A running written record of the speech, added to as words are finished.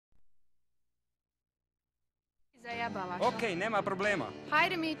Okay, nema problema. Hi,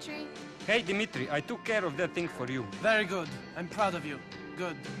 Dimitri. Hey, Dimitri, I took care of that thing for you. Very good. I'm proud of you.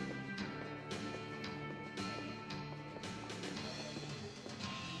 Good.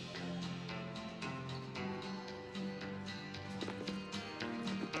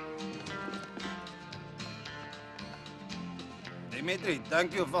 Dimitri,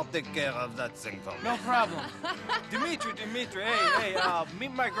 thank you for taking care of that thing for me. No problem. Dimitri, hey,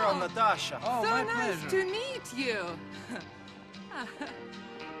 meet my girl, Natasha. Oh, So my nice pleasure. to meet you.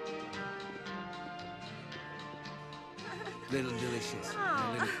 Little delicious.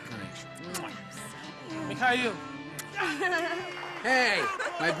 A little connection. Mikhail. Hey,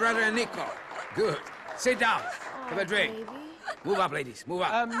 my brother Nico. Good. Sit down. Have a drink. Move up, ladies. Move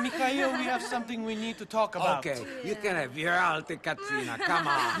up. Mikhail, we have something we need to talk about. Okay, you can have your alte Katrina. Come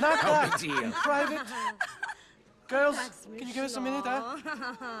on. Not No that. big deal. In private. Girls, can you give us a minute, huh?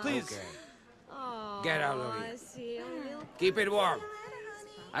 Please. Okay. Get out of here. Keep it warm.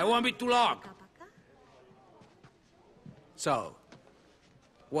 I won't be too long. So,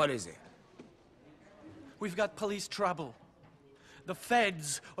 what is it? We've got police trouble. The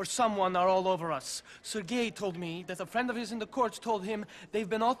feds or someone are all over us. Sergei told me that a friend of his in the courts told him they've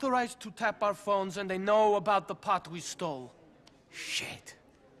been authorized to tap our phones and they know about the pot we stole. Shit.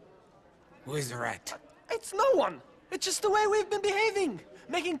 Who is the rat? It's no one. It's just the way we've been behaving.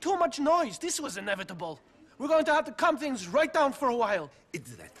 Making too much noise. This was inevitable. We're going to have to calm things right down for a while.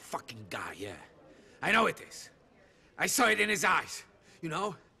 It's that fucking guy, yeah. I know it is. I saw it in his eyes. You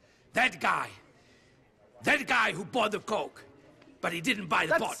know? That guy. That guy who bought the coke. But he didn't buy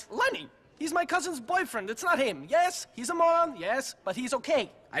the pot. That's Lenny. He's my cousin's boyfriend. It's not him. Yes, he's a moron. Yes, but he's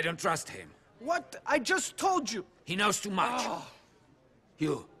okay. I don't trust him. What? I just told you. He knows too much. Oh.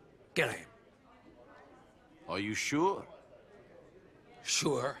 You, kill him. Are you sure?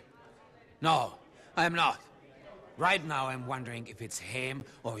 Sure? No, I'm not. Right now I'm wondering if it's him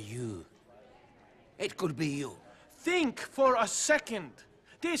or you. It could be you. Think for a second.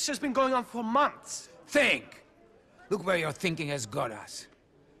 This has been going on for months. Think! Look where your thinking has got us.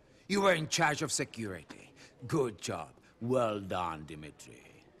 You were in charge of security. Good job. Well done, Dimitri.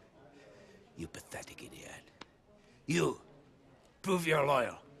 You pathetic idiot. You, prove you're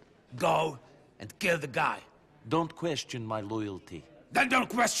loyal. Go and kill the guy. Don't question my loyalty. Then don't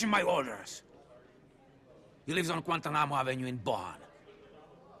question my orders. He lives on Guantanamo Avenue in Bohan.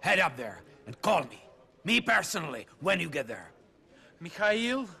 Head up there and call me. Me personally, when you get there.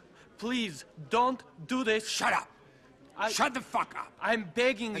 Mikhail, please, don't do this. Shut up. Shut the fuck up. I'm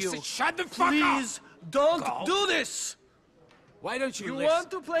begging you. I said shut the fuck up. Please, don't Go. do this. Why don't you You listen?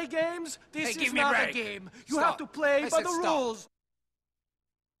 want to play games? This Hey, is give me a not a break. game. You Stop. have to play I by said the stop. rules.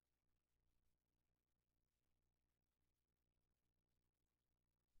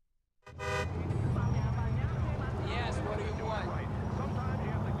 Yes, what do you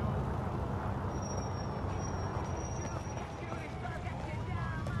want?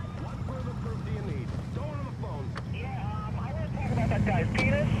 About that guy's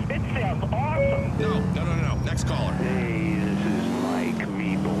penis? It sounds awesome. No. Next caller. Hey, this is Mike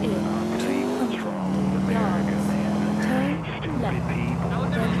Meeple. I'll tell you what's wrong with America, man. Stupid people.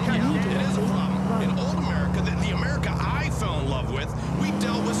 It is a problem. In old America, the America I fell in love with, we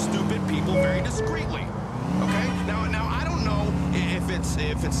dealt with stupid people very discreetly. Okay? Now I don't know if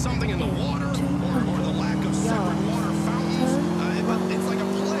it's something in the water or the lack of separate water fountains, but it's like a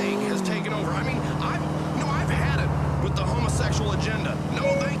plague has taken over. I mean, I've had it with the homosexual agenda. No,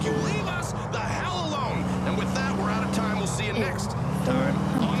 thank you. Leave us the hell alone. And with that, we're out of time. We'll see you next time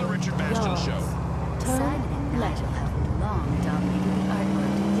on the Richard Bastion Show. Simon and Nigel have long dominated the art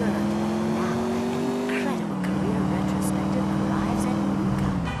world in Europe. Now, an incredible career retrospective arrives at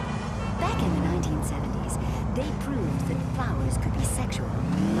Luca. Back in the 1970s, they proved that flowers could be sexual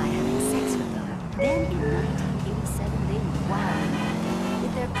by having sex with them. Then in 1987, they wowed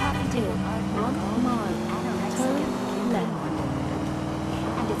with their coffee table artwork called Anorexic and Wonderland.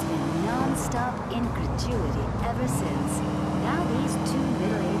 And it's been non-stop incredulity ever since. Now these two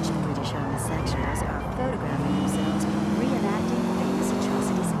middle-aged British homosexuals are photographing themselves reenacting famous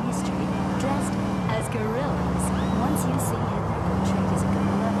atrocities in history, dressed as gorillas. Once you see Hitler portrayed as a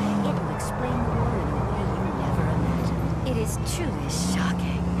gorilla, it will explain the war in a way you never imagined. It is truly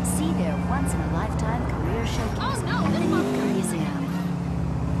shocking. See their once-in-a-lifetime career showcase at the Luca Museum.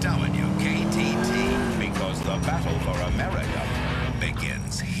 WKTT, because the battle for America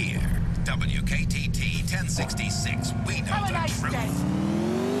begins here. WKTT 1066, we know the truth.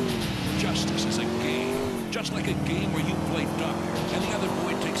 Justice is a game, just like a game where you play doctor, and the other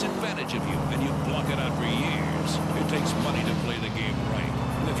boy takes advantage of you, and you block it out for years. It takes money to play the game right,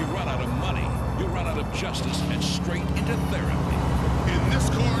 and if you run out of money, You'll run out of justice and straight into therapy. In this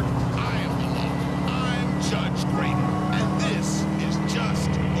court, I am the law. I'm Judge Graydon, and this is just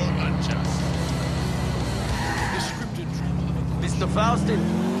or unjust. The scripted drama of a Mr. Faustin,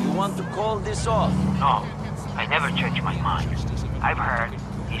 you want to call this off? No, I never change my mind. I've heard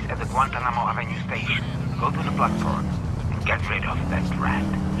he's at the Guantanamo Avenue station. Go to the platform and get rid of that rat.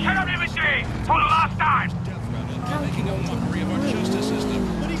 Shut up, Dimitri! For the last time! making a mockery of our justice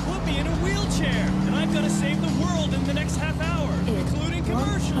system. But he put me in a wheelchair, and I've got to save the world in the next half hour, including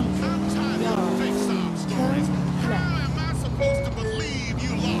commercials. I'm tired of your fake-sob stories. How am I supposed to believe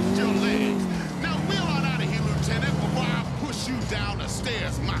you lost your legs? Now wheel on out of here, Lieutenant, before I push you down the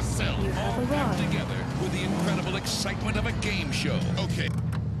stairs myself. All wrapped together with the incredible excitement of a game show. Okay.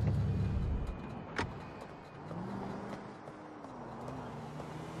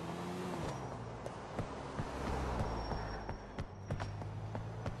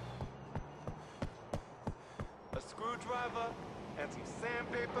 Screwdriver and some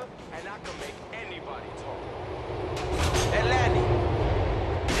sandpaper, and I can make anybody talk. Eleni,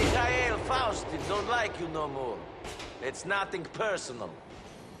 Mikhail Faustin don't like you no more. It's nothing personal.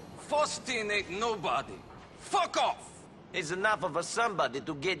 Faustin ain't nobody. Fuck off! He's enough of a somebody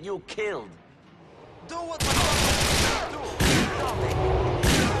to get you killed. Do what the fuck you do!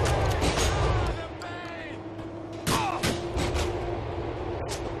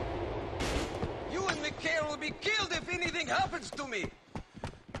 You and Mikhail will be killed if anything happens to me!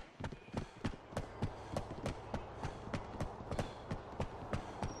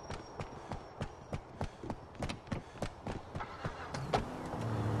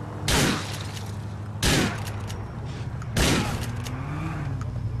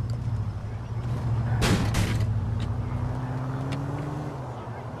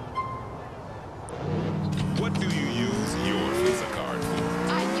 What do you use your Visa card for?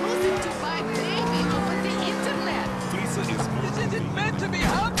 I use it to buy baby over the internet. Visa is more Isn't it meant to be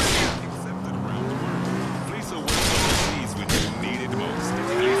happening? accepted around the world. Visa went overseas when you need it most.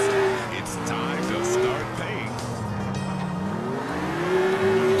 Visa, it's time to start paying.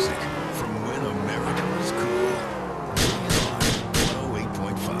 Music from when America was cool. Bring it on,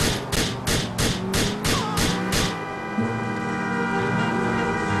 108.5.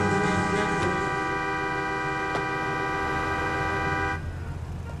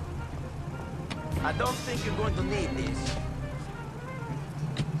 I don't think you're going to need this.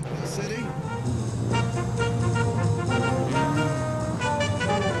 City?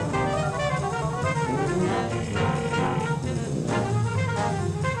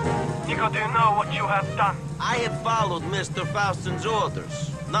 Nico, do you know what you have done? I have followed Mr. Faustin's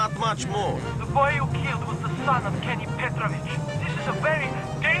orders. Not much more. The boy you killed was the son of Kenny Petrovich. This is a very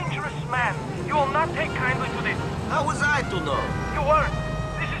dangerous man. You will not take kindly to this. How was I to know? You weren't.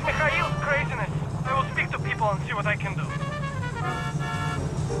 This is Mikhail's craziness. I will speak to people and see what I can do.